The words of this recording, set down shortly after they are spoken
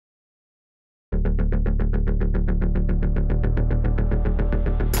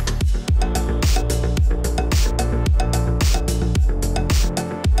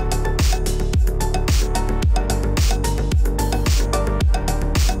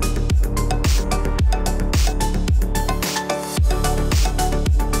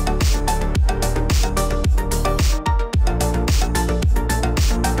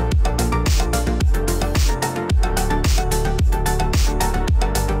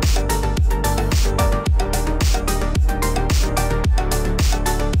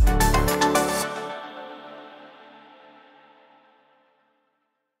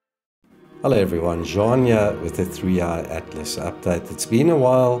Hello everyone, Jean here with the 3i Atlas update. It's been a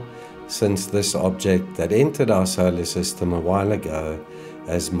while since this object that entered our solar system a while ago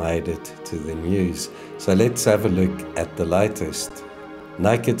has made it to the news. So let's have a look at the latest.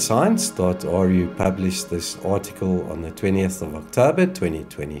 NakedScience.ru published this article on the 20th of October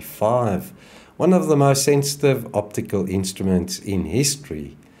 2025. One of the most sensitive optical instruments in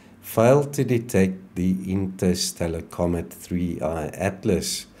history failed to detect the interstellar comet 3i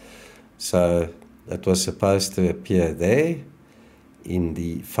Atlas. So it was supposed to appear there in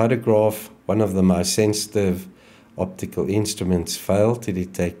the photograph. One of the most sensitive optical instruments failed to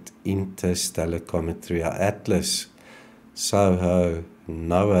detect interstellar comet 3i Atlas, SOHO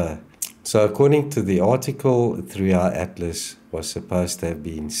NOAA. So according to the article, 3i Atlas was supposed to have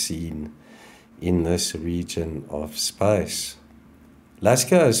been seen in this region of space.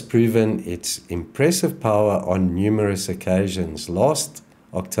 LASCO has proven its impressive power on numerous occasions. Last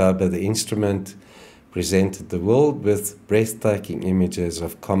October, the instrument presented the world with breathtaking images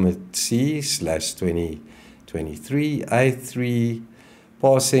of Comet C/2023 A3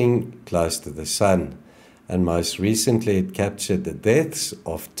 passing close to the Sun, and most recently it captured the deaths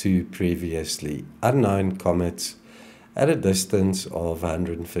of two previously unknown comets at a distance of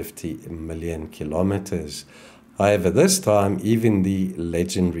 150 million kilometers. However, this time even the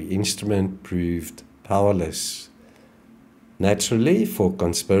legendary instrument proved powerless. Naturally, for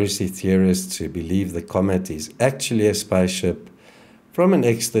conspiracy theorists who believe the comet is actually a spaceship from an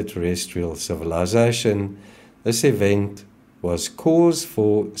extraterrestrial civilization, this event was cause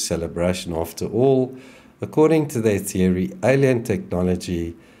for celebration. After all, according to their theory, alien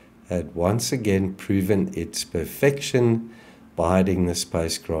technology had once again proven its perfection by hiding the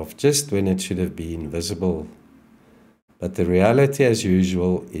spacecraft just when it should have been visible. But the reality, as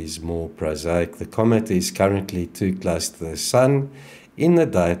usual, is more prosaic. The comet is currently too close to the Sun in the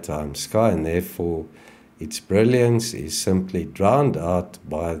daytime sky, and therefore its brilliance is simply drowned out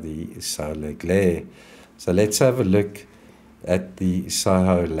by the solar glare. So let's have a look at the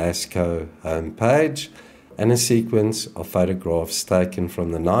SOHO LASCO homepage and a sequence of photographs taken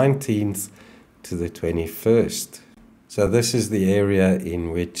from the 19th to the 21st. So this is the area in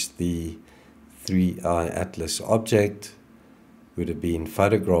which the 3i Atlas object would have been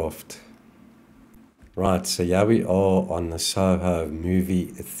photographed. Right, so here we are on the SOHO movie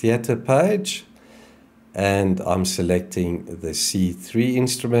theatre page, and I'm selecting the C3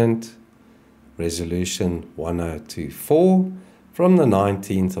 instrument, resolution 1024, from the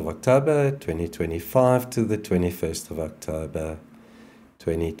 19th of October 2025 to the 21st of October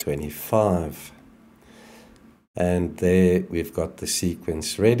 2025. And there we've got the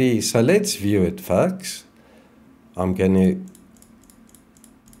sequence ready. So let's view it, folks. I'm going to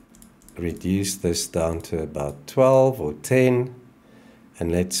reduce this down to about 12 or 10. And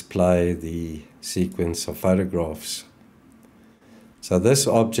let's play the sequence of photographs. So this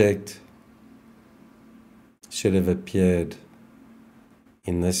object should have appeared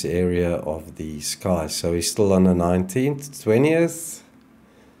in this area of the sky. So we're still on the 19th, 20th.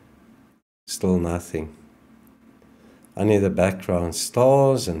 Still nothing. Only the background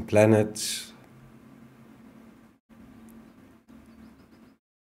stars and planets.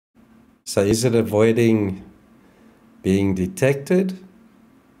 So is it avoiding being detected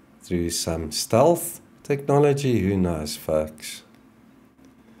through some stealth technology? Who knows, folks?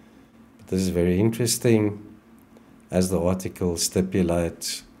 But this is very interesting. As the article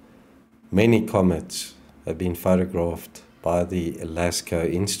stipulates, many comets have been photographed by the LASCO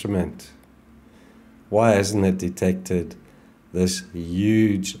instrument. Why hasn't it detected this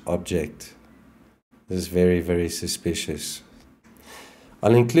huge object? This is very, very suspicious.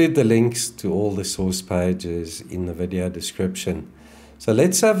 I'll include the links to all the source pages in the video description. So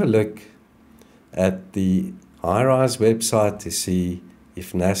let's have a look at the HiRISE website to see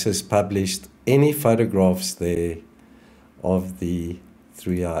if NASA's published any photographs there of the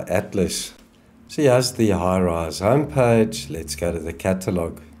 3i Atlas. So here's the HiRISE homepage. Let's go to the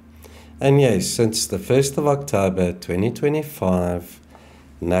catalogue. And yes, since the 1st of October 2025,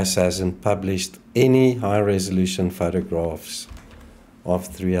 NASA hasn't published any high-resolution photographs of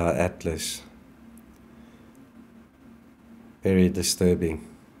 3-hour Atlas. Very disturbing.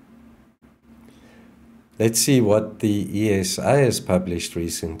 Let's see what the ESA has published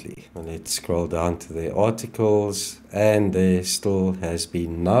recently. Let's scroll down to their articles, and there still has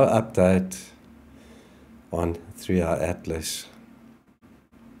been no update on 3-hour Atlas.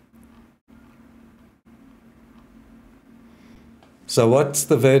 So what's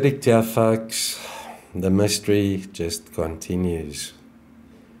the verdict here, folks? The mystery just continues.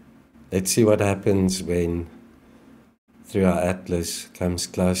 Let's see what happens when 3-hour Atlas comes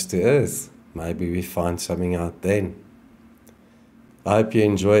close to Earth. Maybe we find something out then. I hope you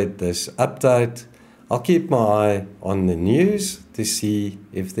enjoyed this update. I'll keep my eye on the news to see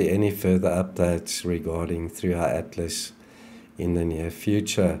if there are any further updates regarding 3-hour Atlas in the near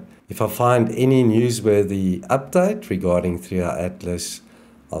future. If I find any newsworthy update regarding 3-hour Atlas,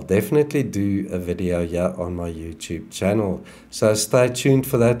 I'll definitely do a video here on my YouTube channel. So stay tuned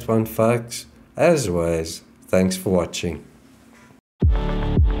for that one, folks. As always, thanks for watching.